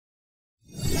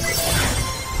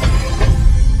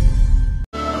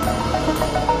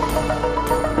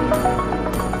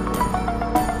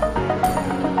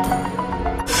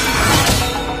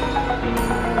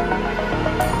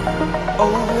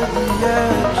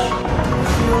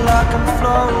I'm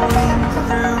floating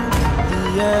through the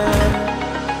air.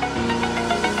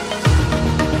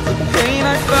 The pain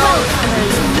I felt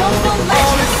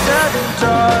all is said and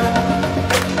done.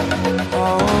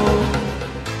 Oh,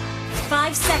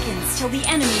 5 seconds till the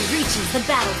enemy reaches the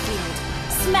battlefield.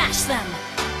 Smash them!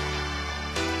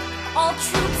 All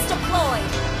troops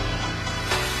deployed!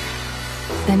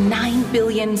 The 9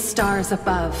 billion stars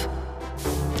above.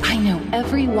 I know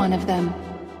every one of them.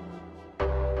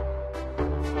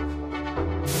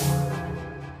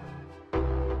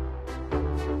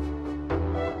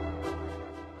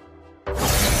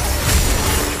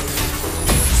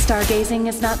 Stargazing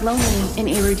is not lonely in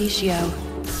Eruditio.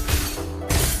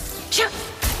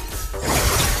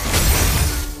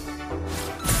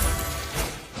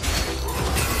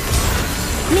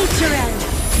 Meet your end!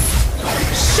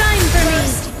 Shine for me!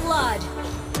 First blood!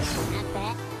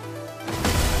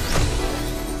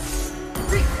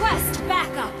 Request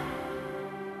backup!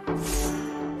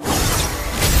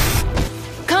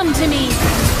 Come to me!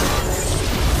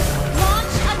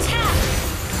 Launch attack!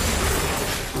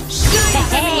 Shine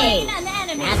Hey, an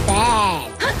enemy! not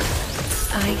bad.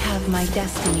 I have my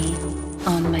destiny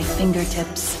on my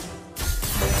fingertips.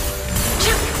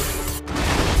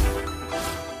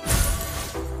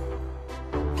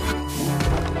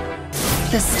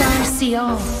 The stars see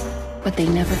all, but they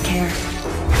never care.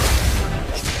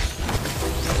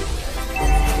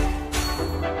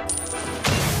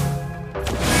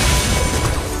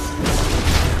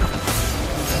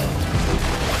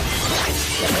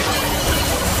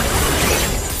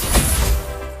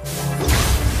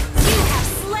 You have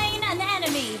slain an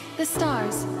enemy! The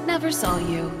stars never saw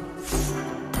you.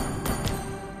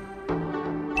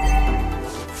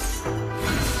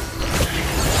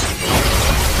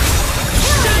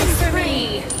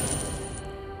 Spree!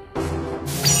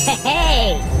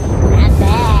 Hey, not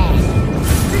bad.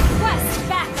 Request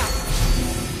backup!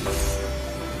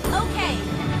 Okay,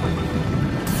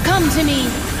 Come to me!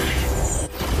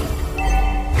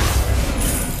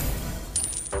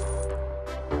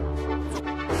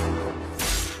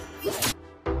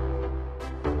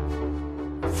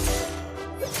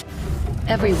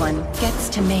 Everyone gets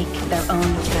to make their own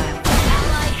path.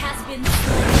 ally has been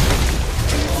slain.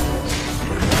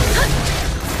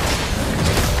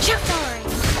 Sorry.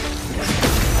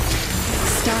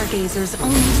 Stargazers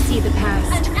only see the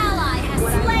past. An ally has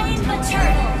slain the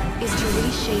turtle! Is to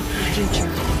reshape the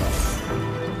future.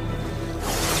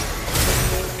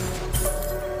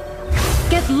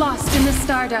 Get lost in the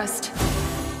stardust.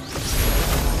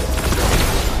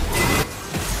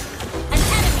 An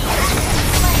enemy has been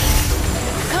slain!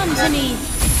 Come to me.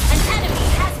 An enemy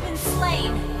has been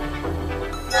slain!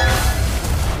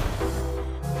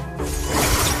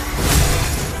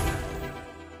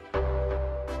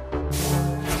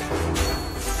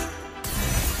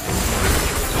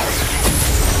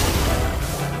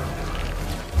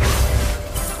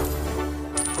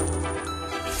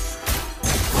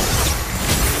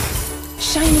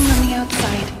 Shining on the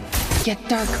outside, yet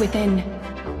dark within.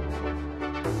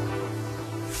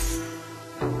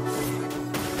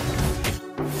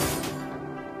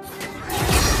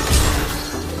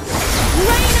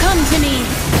 Come to me!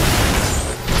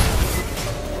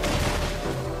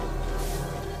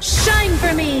 Shine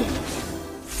for me!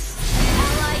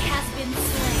 Ally has been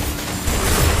slain.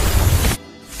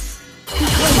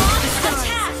 Launch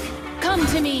attack! Come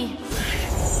to me!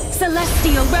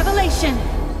 Celestial revelation!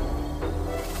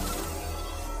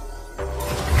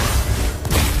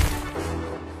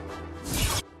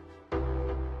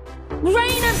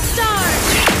 Rain of stars!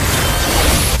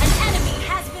 An enemy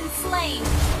has been slain.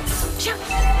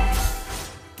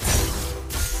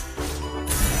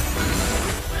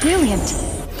 Brilliant!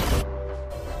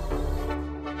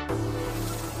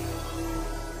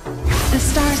 The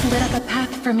stars lit up a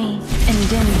path for me and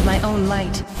dimmed my own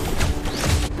light.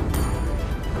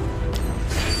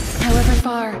 However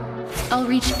far, I'll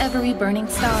reach every burning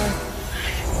star.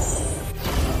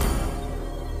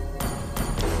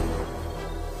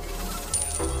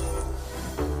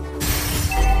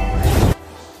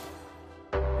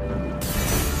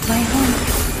 My home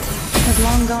has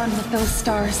long gone with those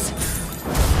stars.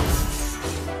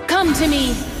 Come to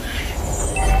me!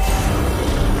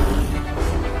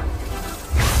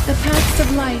 The paths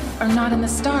of life are not in the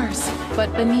stars,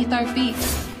 but beneath our feet.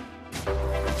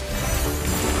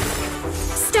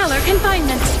 Stellar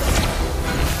confinement!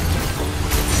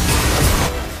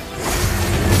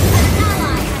 An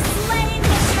ally has slain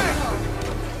the turtle.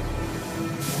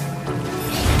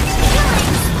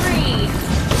 Killing spree.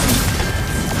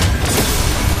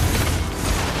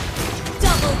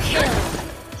 Double kill.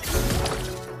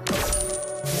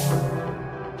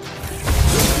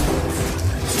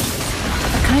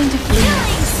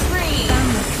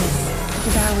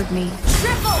 me.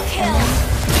 Triple kill!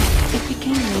 It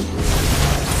became me.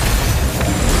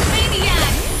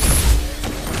 Maniac!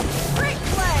 Freak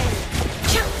play!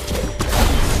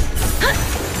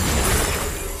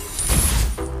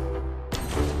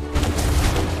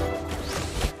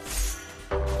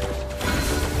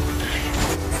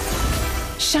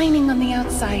 Shining on the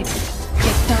outside,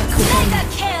 yet dark within. Mega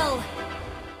kill!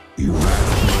 You have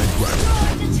my Destroy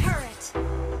gratitude. the turret!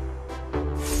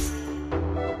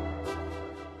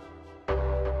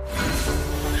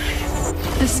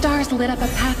 The stars lit up a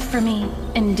path for me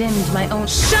and dimmed my own.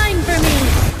 Shine for me!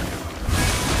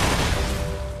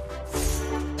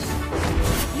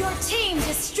 Your team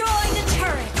destroyed the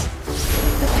turret!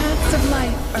 The paths of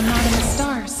life are not in the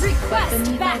stars, but Request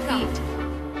beneath our backup. feet.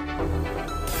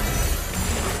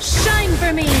 Shine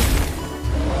for me!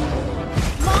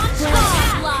 Launch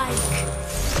attack!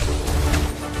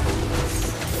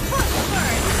 Foot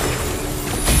first!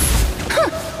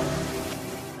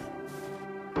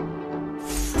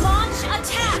 Launch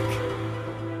attack!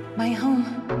 My home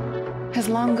has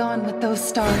long gone with those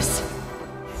stars.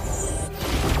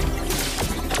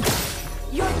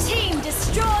 Your team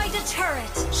destroyed a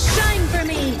turret! Shine for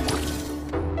me!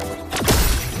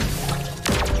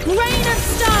 Rain of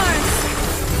stars!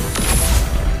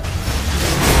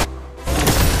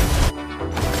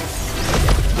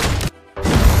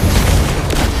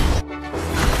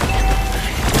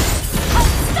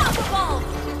 Unstoppable!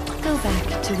 Go back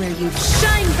to where you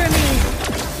shine for me!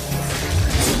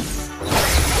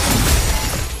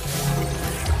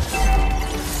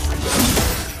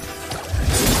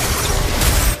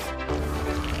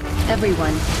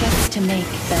 Everyone gets to make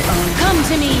their own. Come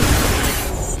to me!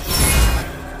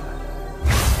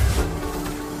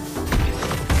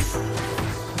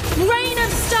 Rain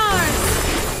of stars!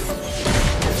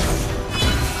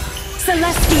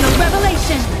 Celestial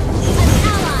revelation! An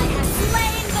ally has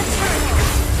slain the turtle!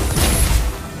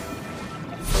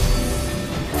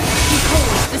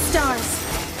 Behold the stars!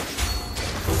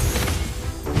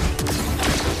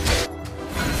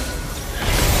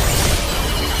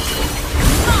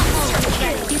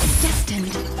 It's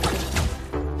destined.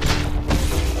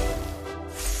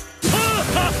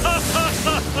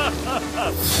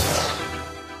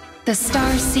 The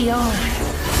stars see all,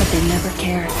 but they never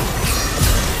care.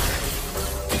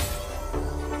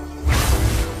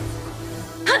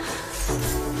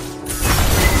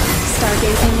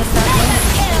 Stargazing is that way.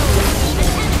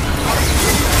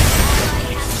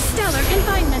 Stellar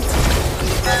confinement.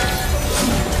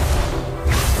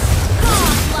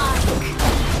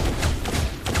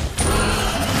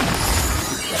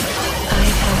 I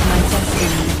have my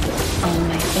destiny on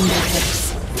my fingertips.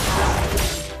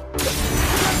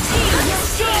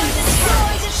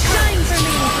 Shine for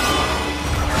me!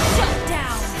 Shut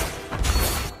down!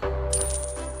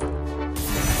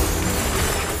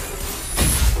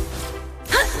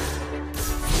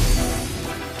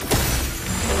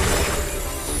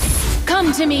 Come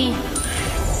to me!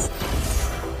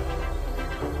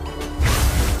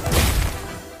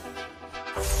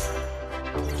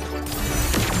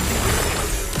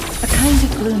 A kind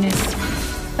of blueness,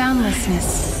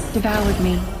 boundlessness, devoured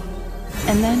me.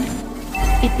 And then,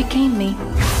 it became me.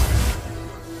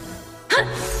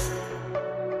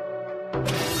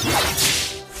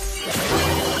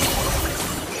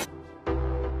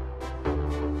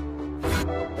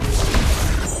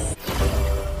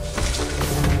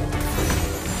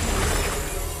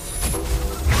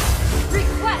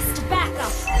 Request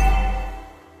backup!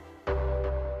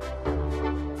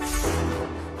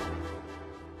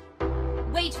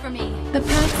 Wait for me! The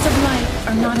paths of life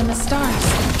are not in the stars,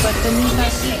 but beneath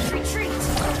our feet. Retreat!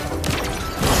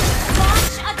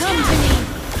 Launch attack! Come to me!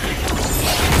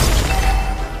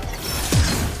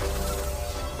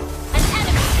 An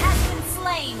enemy has been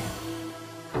slain!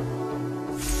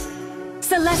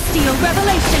 Celestial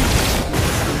revelation!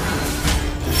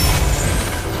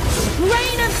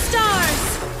 Rain of stars!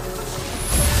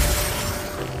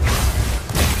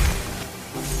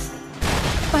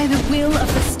 By the will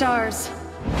of the stars.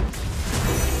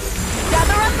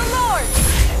 Gather up the Lord!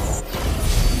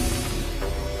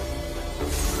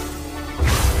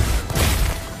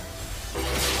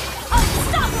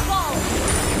 Unstoppable!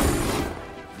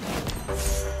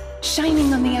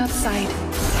 Shining on the outside,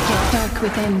 yet dark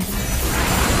within.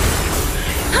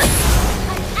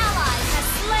 An ally has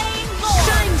slain Lord!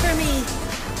 Shine for me!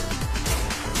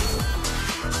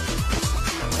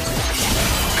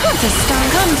 The star,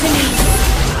 come to me!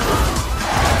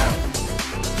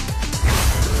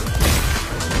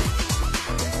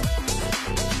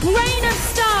 Rain of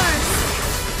stars!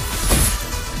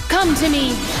 Come to me!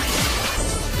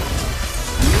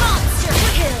 Monster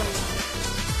kill!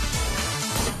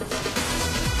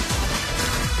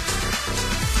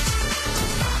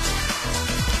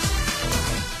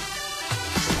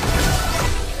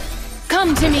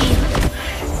 Come to me!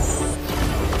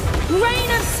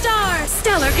 Rain of stars!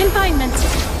 Stellar confinement!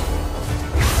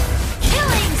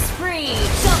 Killing spree!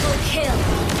 Double kill!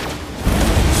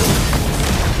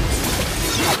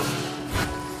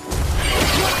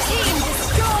 Your team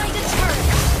destroyed a turret!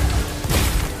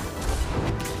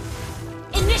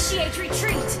 Initiate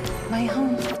retreat! My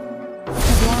home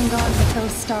has long gone with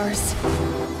those stars.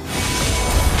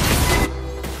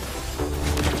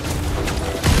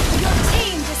 Your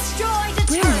team destroyed a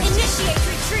turret! Initiate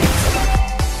retreat!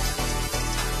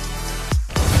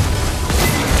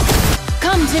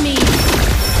 Come to me!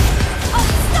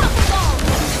 Unstoppable!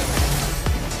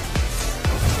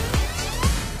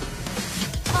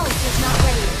 Ult is not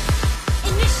ready.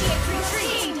 Initiate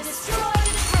retreat! Destroyed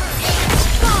a turret!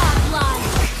 Godlike!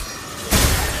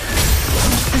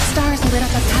 The stars lit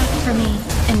up a path for me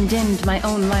and dimmed my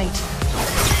own light.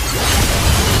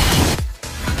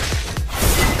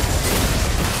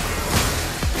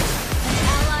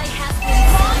 Ally has been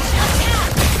launched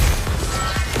attack!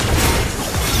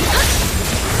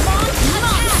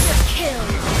 Monster kill!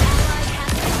 Ally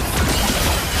has been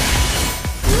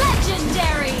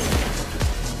legendary!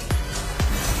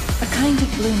 A kind of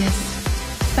blueness,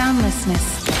 boundlessness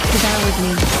devoured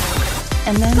me.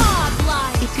 And then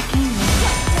Godlike! it became me.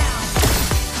 Shut down!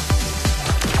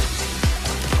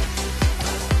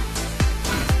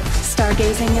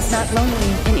 Stargazing is not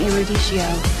lonely in Eruditio.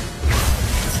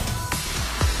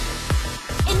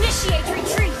 Initiate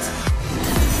retreat!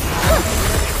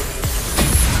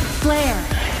 Flare!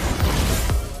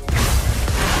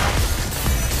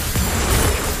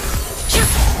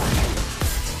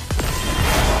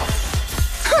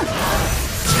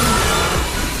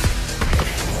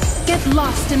 Get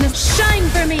lost in the shine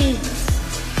for me!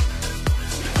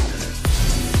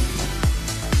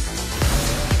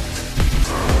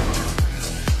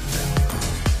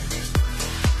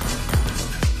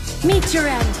 Meet your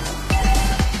end!